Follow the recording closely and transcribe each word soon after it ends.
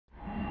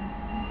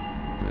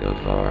The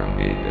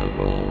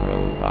formidable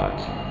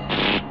robot.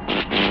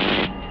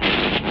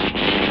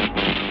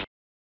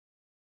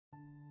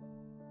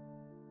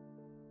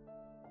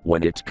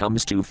 When it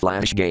comes to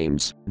Flash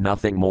games,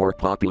 nothing more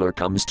popular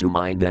comes to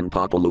mind than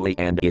Papalui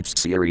and its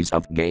series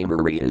of game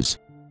areas.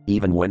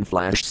 Even when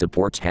Flash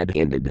support had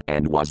ended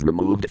and was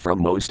removed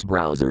from most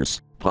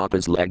browsers,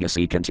 Papa's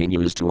legacy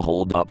continues to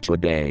hold up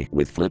today,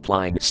 with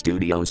Flipline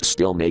Studios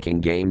still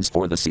making games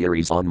for the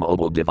series on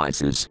mobile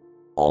devices.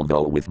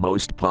 Although with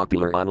most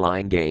popular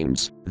online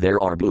games,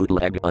 there are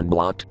bootleg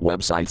unblocked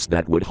websites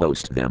that would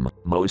host them,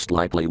 most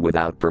likely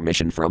without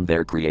permission from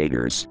their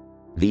creators.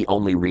 The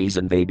only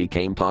reason they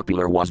became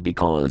popular was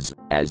because,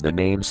 as the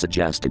name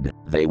suggested,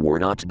 they were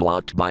not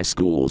blocked by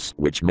schools,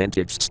 which meant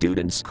its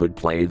students could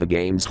play the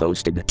games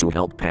hosted to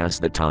help pass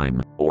the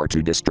time, or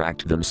to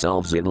distract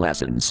themselves in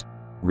lessons.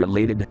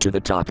 Related to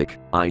the topic,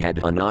 I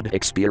had an odd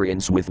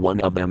experience with one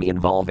of them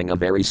involving a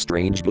very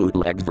strange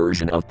bootleg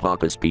version of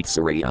Papa's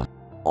Pizzeria.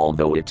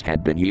 Although it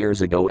had been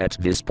years ago at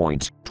this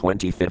point,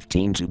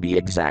 2015 to be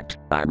exact,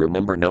 I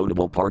remember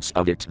notable parts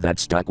of it that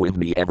stuck with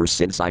me ever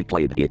since I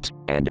played it,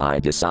 and I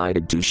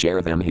decided to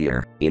share them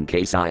here, in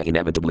case I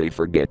inevitably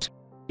forget.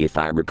 If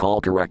I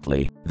recall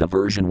correctly, the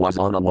version was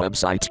on a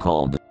website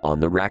called On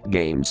the Rack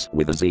Games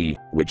with a Z,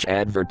 which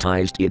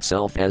advertised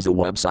itself as a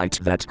website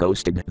that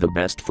hosted the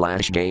best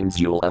Flash games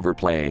you'll ever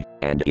play,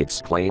 and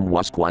its claim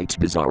was quite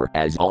bizarre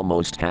as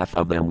almost half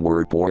of them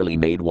were poorly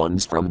made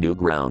ones from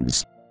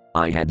Newgrounds.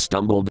 I had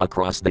stumbled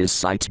across this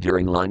site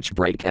during lunch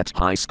break at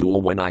high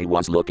school when I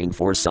was looking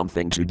for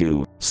something to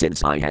do,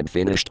 since I had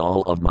finished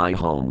all of my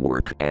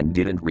homework and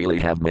didn't really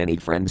have many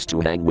friends to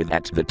hang with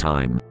at the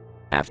time.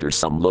 After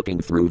some looking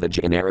through the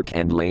generic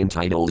and lame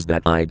titles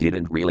that I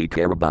didn't really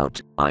care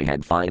about, I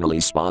had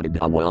finally spotted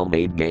a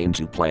well-made game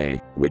to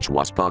play, which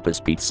was Papa's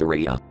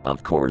Pizzeria,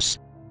 of course.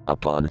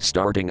 Upon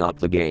starting up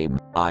the game,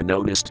 I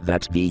noticed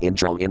that the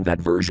intro in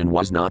that version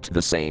was not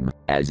the same,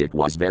 as it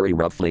was very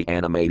roughly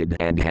animated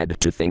and had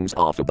two things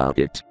off about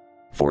it.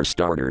 For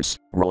starters,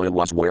 Roy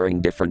was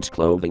wearing different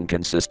clothing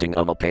consisting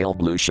of a pale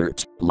blue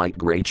shirt, light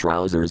gray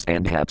trousers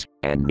and hat,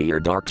 and near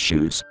dark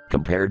shoes,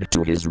 compared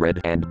to his red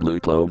and blue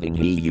clothing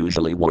he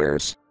usually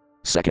wears.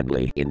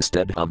 Secondly,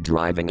 instead of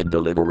driving a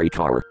delivery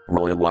car,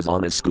 Roy was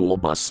on a school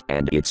bus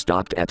and it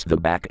stopped at the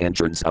back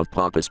entrance of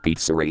Papa's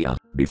Pizzeria,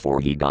 before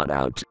he got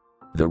out.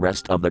 The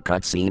rest of the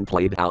cutscene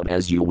played out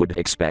as you would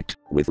expect,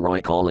 with Roy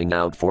calling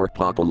out for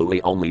Papalui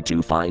only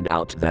to find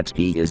out that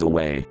he is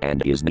away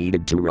and is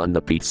needed to run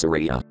the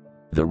pizzeria.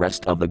 The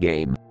rest of the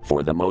game,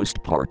 for the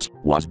most part,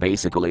 was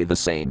basically the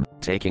same,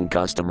 taking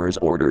customers'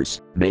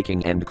 orders,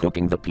 making and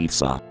cooking the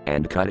pizza,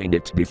 and cutting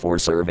it before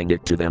serving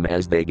it to them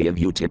as they give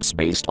you tips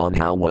based on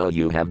how well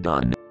you have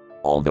done.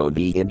 Although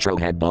the intro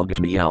had bugged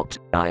me out,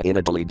 I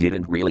initially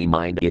didn't really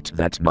mind it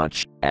that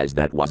much, as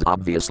that was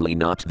obviously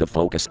not the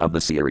focus of the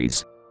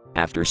series.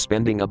 After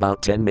spending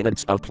about 10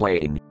 minutes of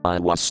playing, I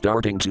was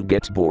starting to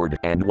get bored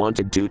and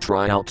wanted to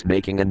try out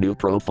making a new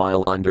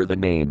profile under the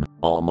name,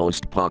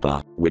 Almost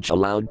Papa, which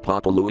allowed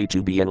Papalui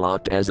to be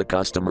unlocked as a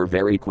customer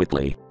very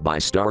quickly, by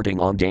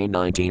starting on day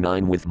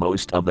 99 with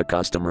most of the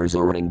customers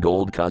earning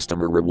gold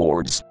customer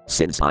rewards,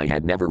 since I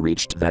had never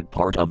reached that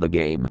part of the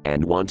game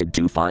and wanted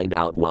to find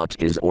out what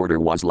his order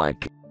was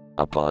like.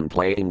 Upon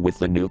playing with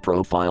the new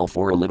profile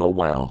for a little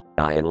while,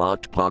 I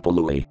unlocked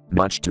Papalui,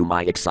 much to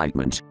my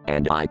excitement,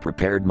 and I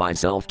prepared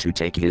myself to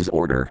take his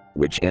order,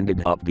 which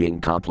ended up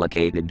being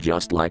complicated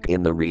just like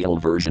in the real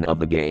version of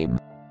the game.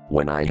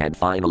 When I had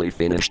finally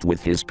finished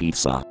with his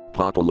pizza,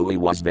 Papalui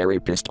was very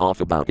pissed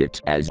off about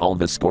it as all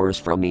the scores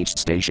from each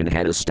station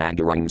had a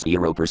staggering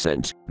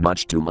 0%,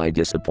 much to my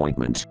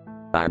disappointment.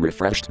 I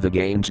refreshed the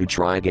game to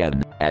try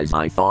again, as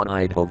I thought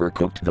I'd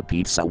overcooked the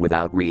pizza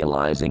without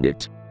realizing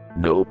it.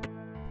 Nope.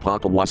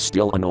 Papa was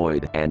still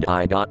annoyed and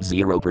I got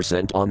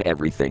 0% on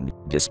everything,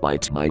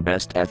 despite my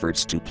best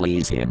efforts to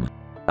please him.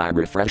 I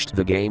refreshed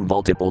the game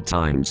multiple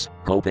times,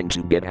 hoping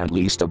to get at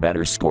least a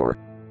better score.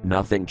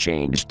 Nothing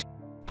changed.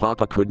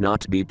 Papa could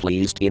not be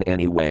pleased in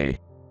any way.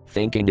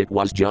 Thinking it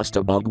was just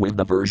a bug with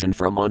the version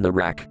from On the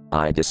Rack,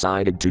 I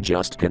decided to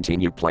just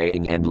continue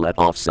playing and let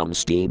off some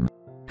steam.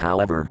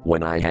 However,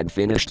 when I had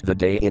finished the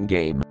day in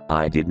game,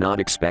 I did not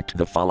expect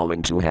the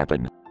following to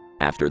happen.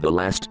 After the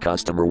last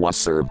customer was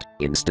served,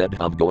 instead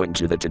of going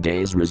to the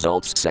today's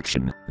results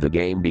section, the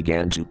game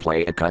began to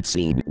play a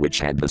cutscene which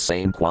had the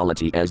same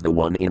quality as the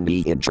one in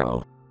the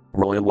intro.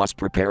 Roy was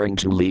preparing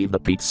to leave the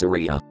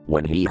pizzeria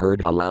when he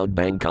heard a loud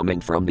bang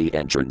coming from the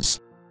entrance.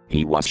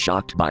 He was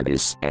shocked by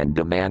this and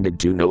demanded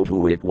to know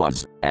who it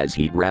was, as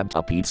he grabbed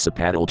a pizza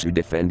paddle to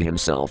defend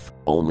himself,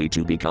 only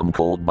to become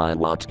cold by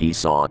what he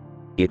saw.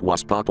 It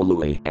was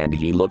Papalui and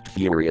he looked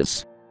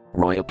furious.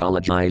 Roy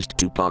apologized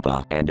to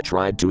Papa and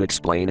tried to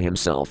explain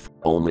himself,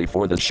 only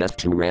for the chef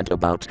to rant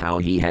about how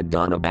he had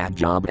done a bad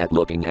job at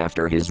looking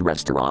after his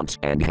restaurant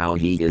and how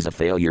he is a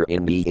failure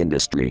in the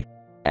industry.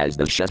 As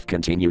the chef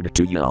continued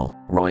to yell,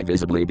 Roy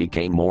visibly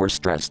became more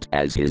stressed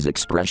as his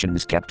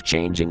expressions kept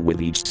changing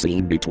with each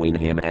scene between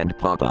him and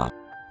Papa.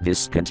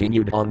 This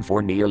continued on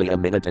for nearly a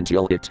minute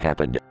until it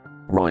happened.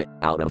 Roy,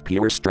 out of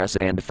pure stress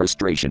and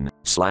frustration,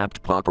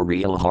 slapped Papa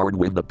real hard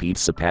with the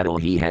pizza paddle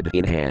he had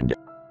in hand.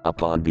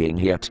 Upon being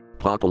hit,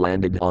 Papa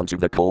landed onto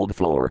the cold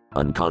floor,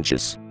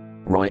 unconscious.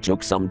 Roy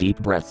took some deep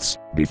breaths,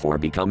 before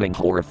becoming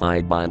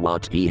horrified by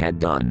what he had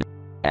done.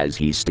 As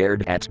he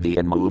stared at the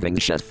unmoving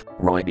chef,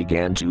 Roy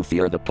began to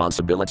fear the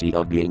possibility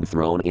of being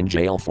thrown in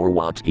jail for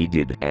what he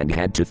did and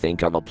had to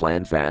think of a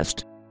plan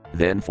fast.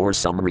 Then for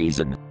some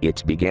reason,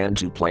 it began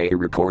to play a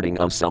recording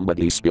of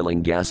somebody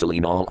spilling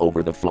gasoline all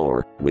over the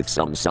floor, with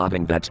some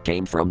sobbing that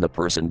came from the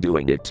person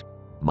doing it.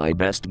 My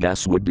best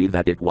guess would be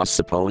that it was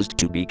supposed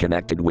to be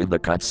connected with the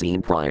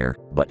cutscene prior,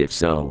 but if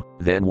so,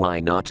 then why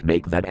not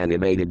make that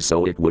animated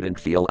so it wouldn't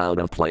feel out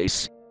of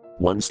place?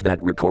 Once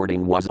that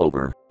recording was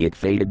over, it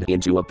faded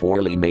into a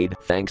poorly made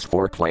 "thanks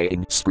for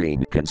playing"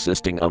 screen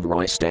consisting of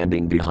Roy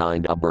standing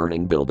behind a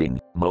burning building,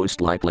 most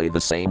likely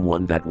the same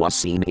one that was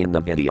seen in the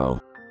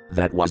video.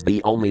 That was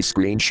the only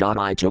screenshot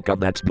I took of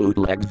that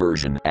bootleg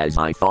version, as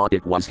I thought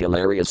it was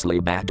hilariously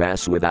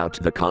badass without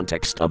the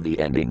context of the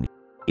ending.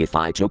 If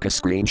I took a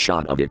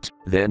screenshot of it,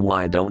 then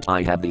why don't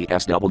I have the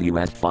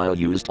SWF file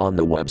used on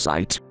the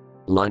website?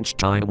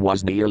 Lunchtime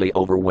was nearly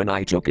over when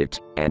I took it,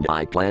 and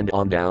I planned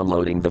on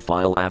downloading the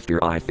file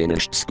after I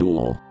finished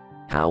school.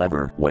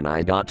 However, when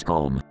I got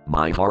home,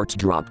 my heart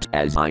dropped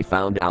as I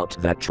found out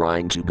that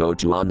trying to go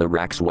to On the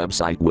Rack's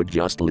website would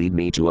just lead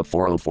me to a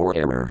 404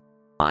 error.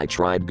 I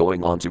tried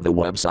going onto the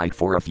website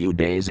for a few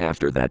days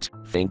after that,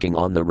 thinking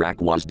On the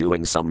Rack was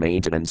doing some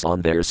maintenance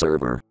on their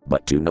server,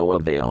 but to no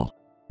avail.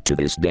 To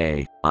this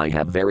day, I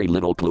have very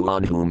little clue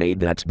on who made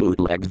that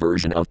bootleg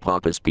version of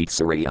Papa's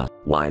Pizzeria,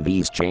 why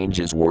these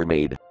changes were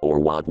made, or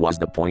what was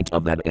the point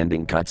of that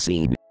ending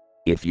cutscene.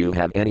 If you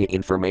have any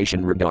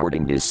information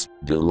regarding this,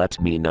 do let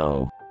me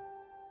know.